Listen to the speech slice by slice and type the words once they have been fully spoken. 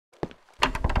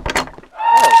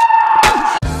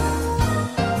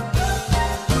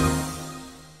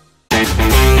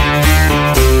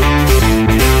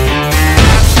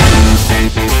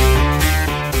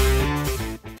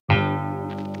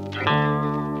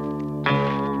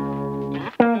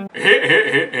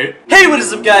Hey, what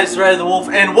is up guys, Red the Wolf,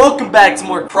 and welcome back to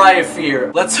more Cry of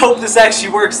Fear. Let's hope this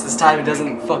actually works this time, it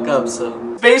doesn't fuck up,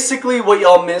 so. Basically what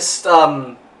y'all missed,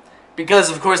 because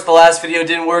of course the last video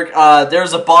didn't work, there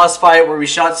was a boss fight where we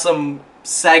shot some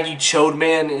saggy chode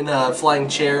man in a flying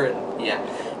chair, and yeah,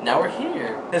 now we're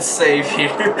here. It's safe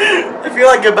here. I feel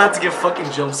like I'm about to get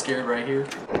fucking jump scared right here.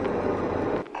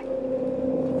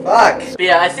 Fuck! But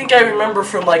yeah, I think I remember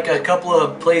from like a couple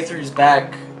of playthroughs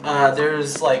back,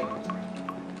 there's like...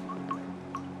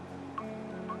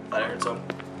 I heard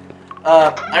something.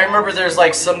 I remember there's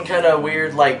like some kind of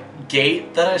weird like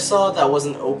gate that I saw that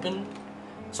wasn't open.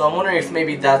 So I'm wondering if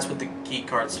maybe that's what the key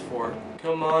card's for.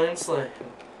 Come on, it's like...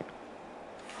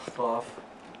 Fuck off.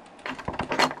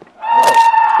 Oh.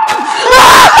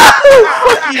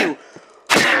 Fuck you!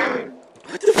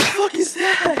 What the fuck is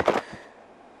that?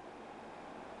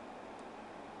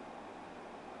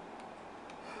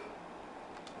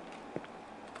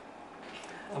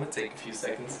 I'm gonna take a few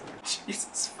seconds.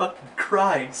 Jesus fucking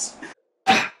Christ.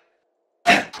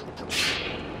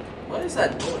 What is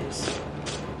that noise?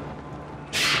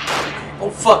 Oh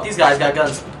fuck, these guys got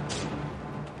guns.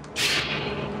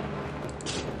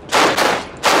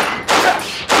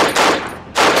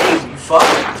 Hey, you fuck.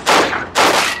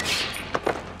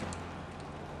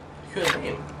 You couldn't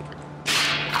aim.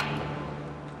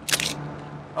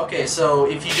 Okay, so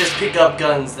if you just pick up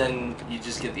guns, then you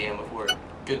just get the ammo for it.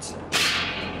 Good stuff.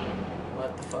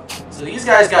 What the fuck? So these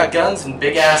guys got guns and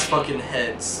big ass fucking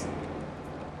heads.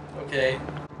 Okay.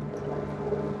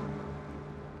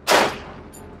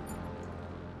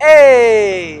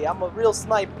 Hey, I'm a real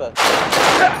sniper.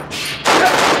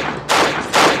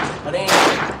 But ain't.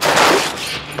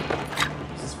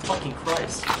 Jesus fucking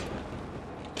Christ.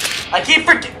 I keep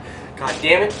forgetting. God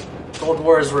damn it. Cold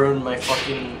War has ruined my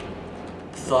fucking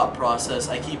thought process.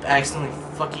 I keep accidentally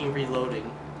fucking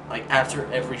reloading. Like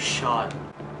after every shot.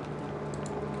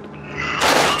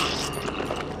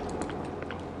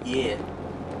 Yeah.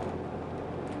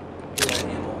 Get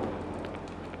ammo.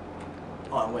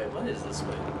 Oh wait, what is this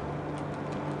way?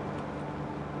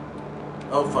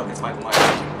 Oh fuck, it's Michael Myers.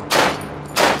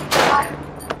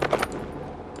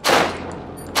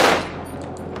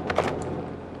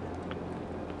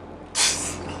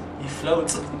 He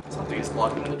floats. Something is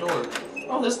blocking the door.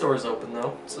 Oh, this door is open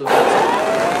though. So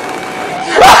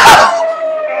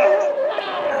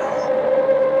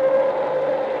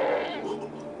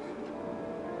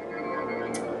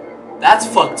that's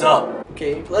fucked up.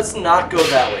 Okay, let's not go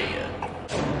that way yet.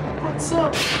 What's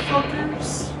up,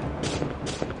 fuckers?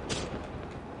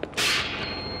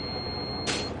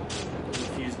 There's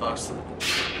a fuse box.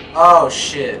 Oh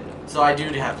shit. So I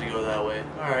do have to go that way.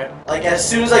 Alright. Like as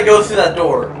soon as I go through that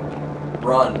door,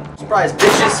 run. Surprise,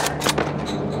 bitches!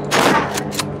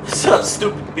 What's up,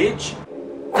 stupid bitch?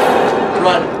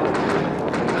 Run.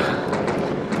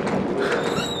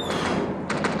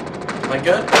 Am I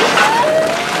good?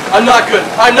 I'm not good.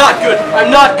 I'm not good.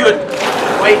 I'm not good.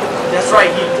 Wait, that's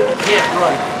right. He can't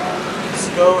run.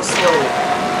 Just go slowly.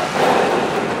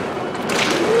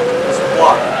 Just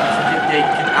walk. They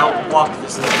can outwalk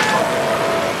this motherfucker.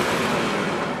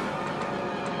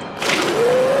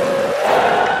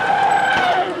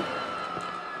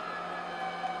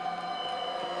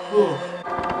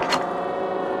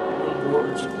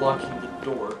 Boards are blocking the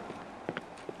door.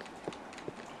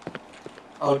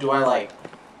 Oh, do I like?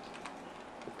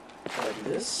 Do I do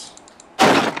this?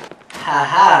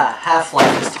 Haha!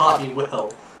 Half-Life has taught me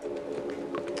well.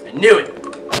 I knew it!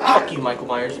 Fuck you, Michael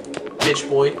Myers, bitch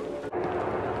boy.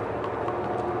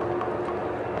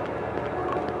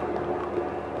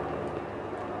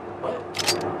 What?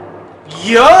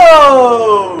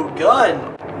 Yo!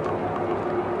 Gun!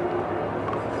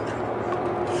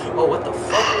 Oh, what the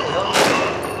fuck?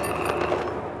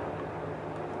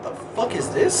 What the fuck is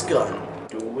this gun?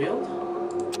 Dual wield?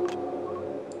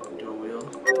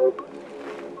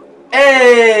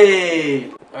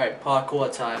 Hey! Alright, parkour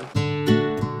time.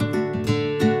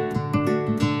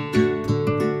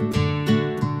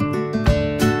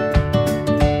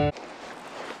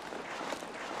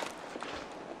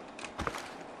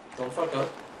 Don't fuck up.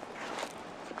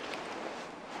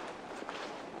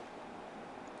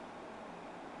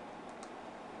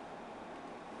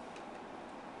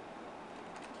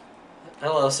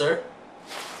 Hello, sir.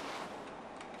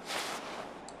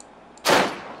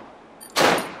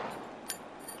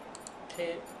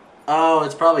 Oh,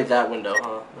 it's probably that window,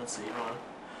 huh? Let's see, huh?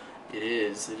 It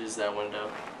is that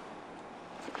window.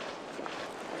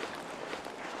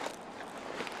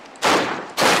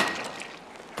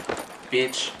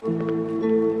 Bitch.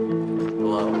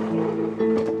 Hello.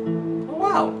 Oh,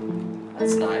 wow.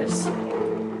 That's nice.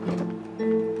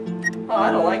 Oh, I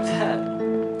don't like that.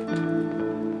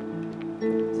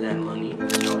 Is that money?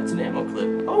 No, it's an ammo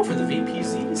clip. Oh, for the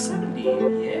VPZ-70.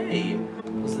 Yay.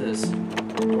 What's this?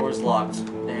 Door's locked.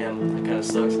 Damn, that kind of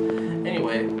sucks.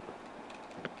 Anyway.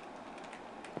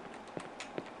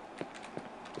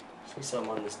 See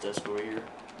something on this desk over here.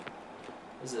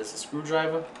 Is this a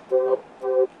screwdriver? Oh.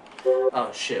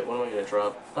 Oh shit, what am I gonna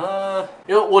drop?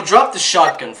 You know, we'll drop the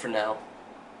shotgun for now.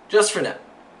 Just for now.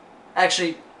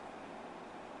 Actually,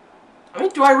 I mean,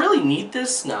 do I really need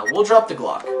this? No, we'll drop the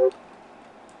Glock.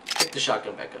 Pick the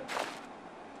shotgun back up.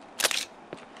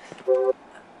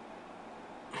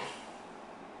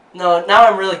 No, now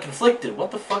I'm really conflicted.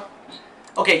 What the fuck?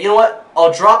 Okay, you know what?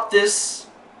 I'll drop this.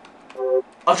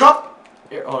 I'll drop...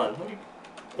 Here, hold on.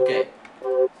 Okay.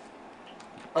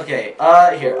 Okay,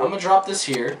 here. I'm gonna drop this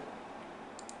here.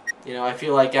 You know, I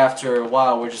feel like after a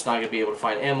while we're just not gonna be able to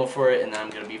find ammo for it, and then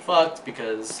I'm gonna be fucked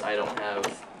because I don't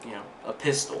have, you know, a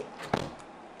pistol. I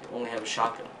only have a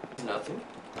shotgun. Nothing.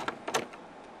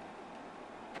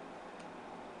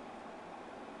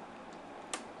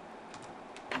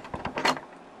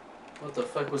 What the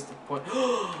fuck was the point?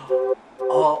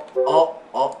 Oh.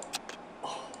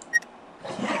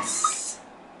 Yes!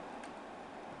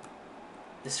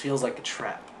 This feels like a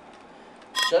trap.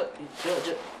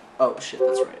 Oh shit,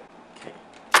 that's right. Okay.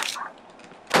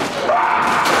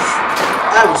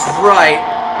 I was right.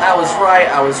 I was right.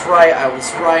 I was right. I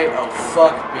was right. Oh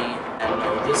fuck me. And no,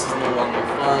 this is no longer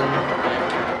fun.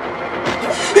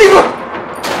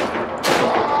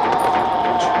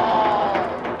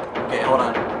 Okay, hold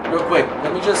on. Real quick.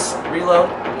 Let me just reload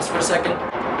just for a second.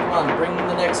 Come on, bring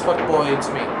the next fuckboy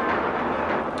to me.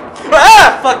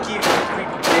 Ah! Fuck you,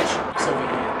 creepy bitch. He's over here.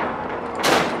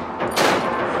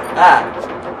 Ah.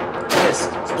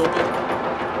 Missed. Stupid.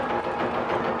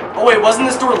 Oh wait, wasn't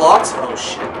this door locked? Oh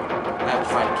shit. I have to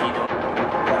find a key, don't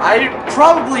I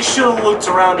probably should have looked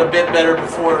around a bit better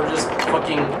before just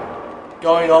fucking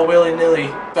going all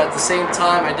willy-nilly. But at the same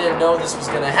time, I didn't know this was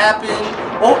gonna happen.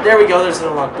 Oh, there we go. There's an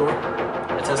unlocked door.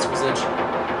 My testicles itch.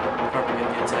 Probably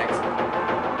gonna get attacked.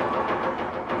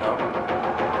 No.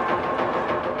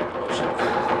 Oh shit.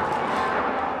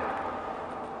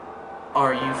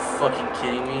 Are you fucking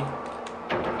kidding me?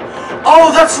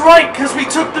 Oh, that's right, because we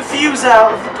took the fuse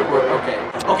out of the door. Okay.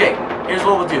 Okay, here's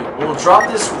what we'll do. We'll drop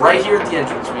this right here at the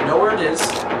entrance. We know where it is.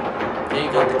 Okay,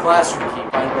 you got the classroom key.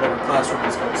 Find whatever classroom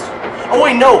this goes to. Oh,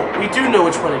 wait, no! We do know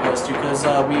which one it goes to, because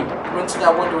we went to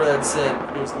that one door that said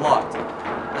it was locked.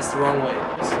 That's the wrong way.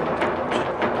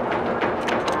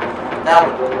 That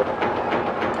one.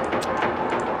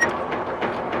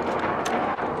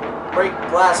 Break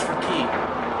glass for key.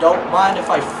 Don't mind if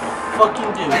I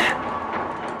fucking do.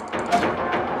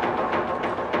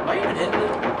 Am I even hitting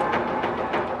it?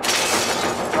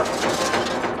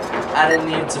 I didn't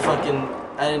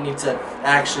need to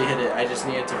actually hit it. I just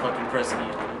needed to fucking press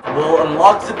key. We'll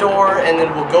unlock the door, and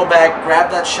then we'll go back, grab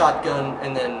that shotgun,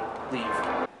 and then leave.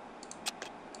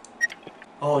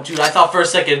 Oh, dude, I thought for a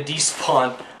second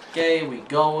despawn. Okay, we're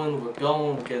going, we're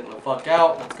getting the fuck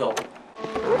out. Let's go.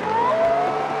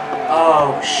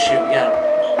 Oh, shoot, we gotta...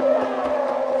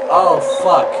 Oh,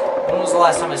 fuck. When was the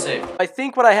last time I saved? I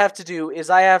think what I have to do is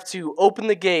I have to open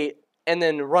the gate and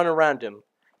then run around him.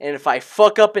 And if I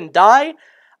fuck up and die,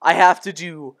 I have to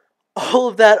do all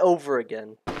of that over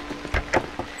again.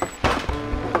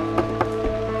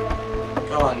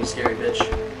 Come on, you scary bitch.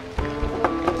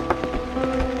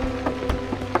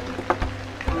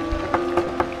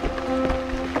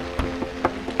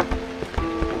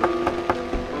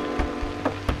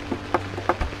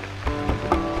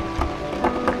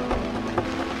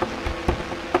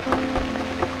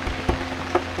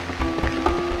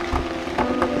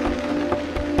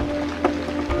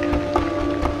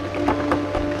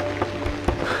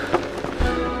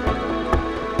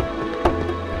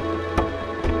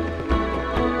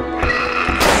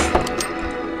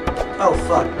 Oh,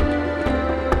 fuck.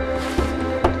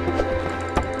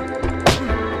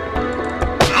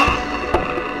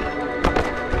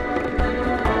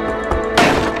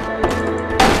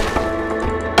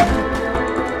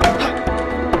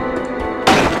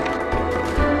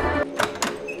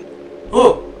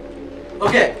 Ooh.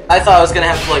 Okay. I thought I was gonna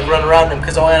have to, like, run around him,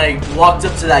 because when I walked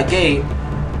up to that gate,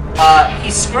 he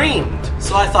screamed.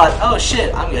 So I thought, oh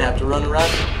shit, I'm gonna have to run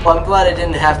around him. Well, I'm glad I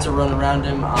didn't have to run around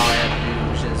him. All I had to do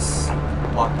was just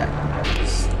walk back.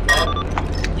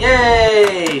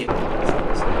 Yay!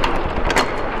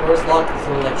 Door's locked with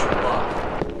an electric lock.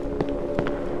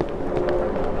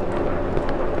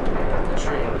 The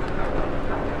train.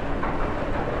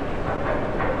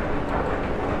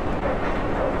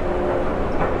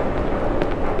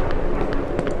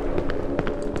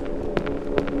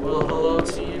 Well, hello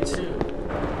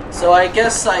So I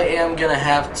guess I am gonna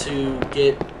have to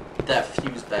get that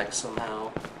fuse back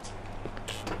somehow.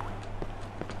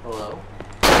 Hello?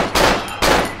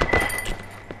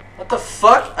 What the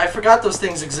fuck? I forgot those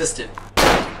things existed.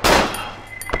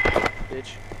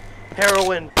 Bitch.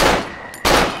 Heroin.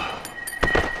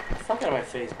 Fuck out of my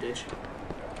face, bitch.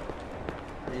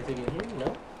 Anything in here?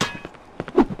 No?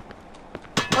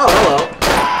 Oh, hello.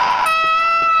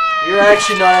 You're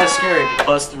actually not as scary to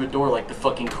bust through a door like the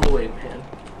fucking Kool-Aid Man.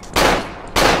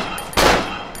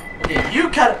 Okay, you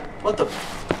kinda... What the...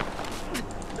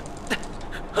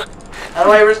 How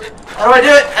do I do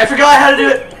it? I forgot how to do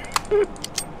it!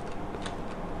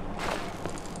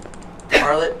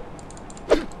 Harlot.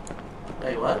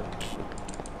 Wait, what?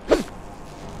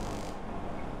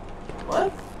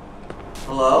 What?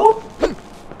 Hello?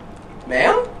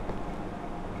 Ma'am?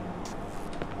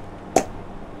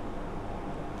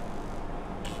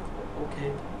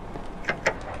 Okay.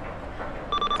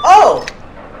 Oh!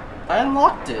 I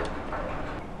unlocked it.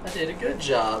 I did a good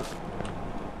job.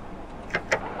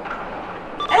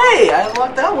 Hey! I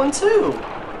unlocked that one too!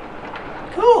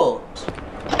 Cool!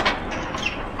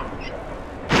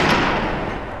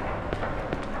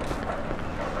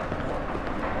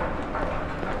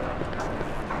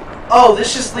 Oh,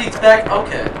 this just leads back.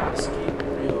 Okay. Let's keep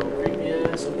real creepy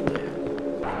ass over there.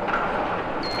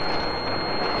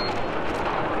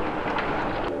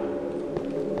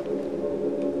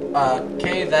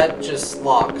 Okay, that just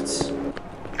locked.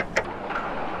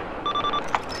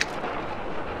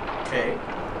 Okay.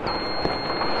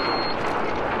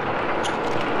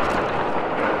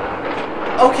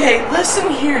 Okay, listen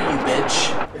here, you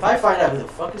bitch. If I find out who the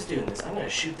fuck is doing this, I'm gonna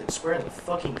shoot them square in the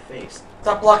fucking face.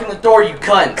 Stop blocking the door, you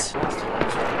cunt!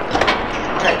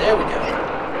 Alright, there we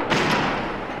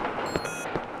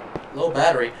go. Low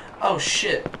battery. Oh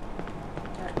shit.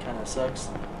 That kinda sucks.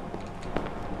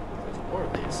 There's more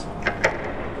of these.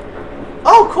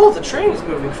 Oh cool, the train's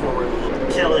moving forward a little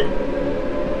bit. Kill it.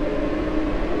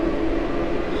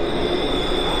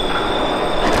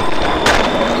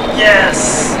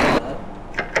 Yes!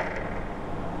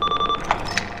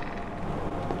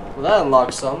 Well, that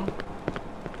unlocks some.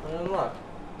 That unlocked.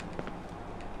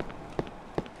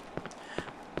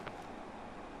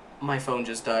 My phone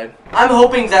just died. I'm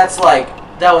hoping that's like,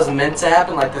 that was meant to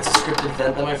happen, like that's a scripted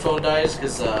event that my phone dies,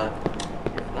 because, if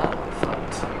not, I'm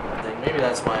fucked. I think maybe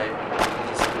that's why I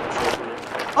just triggered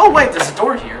it. Oh wait, there's a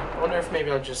door here. I wonder if maybe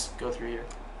I'll just go through here.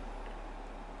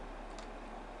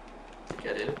 I think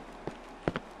I did it.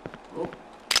 Oh.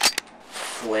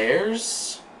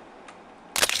 Flares?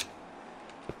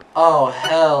 Oh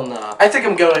hell no! I think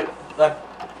I'm gonna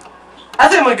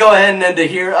go ahead and end it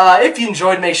here. If you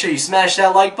enjoyed, make sure you smash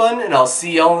that like button, and I'll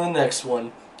see y'all in the next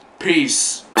one.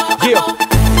 Peace. Yeah.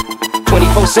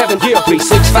 24/7,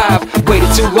 365.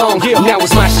 Waited too long, now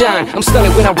it's my shine. I'm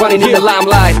stunning when I'm running in the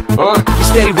limelight. You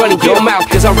steady running your mouth,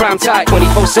 cause I rhyme tight.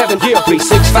 24/7,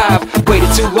 365.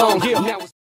 Waited too long, now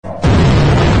it's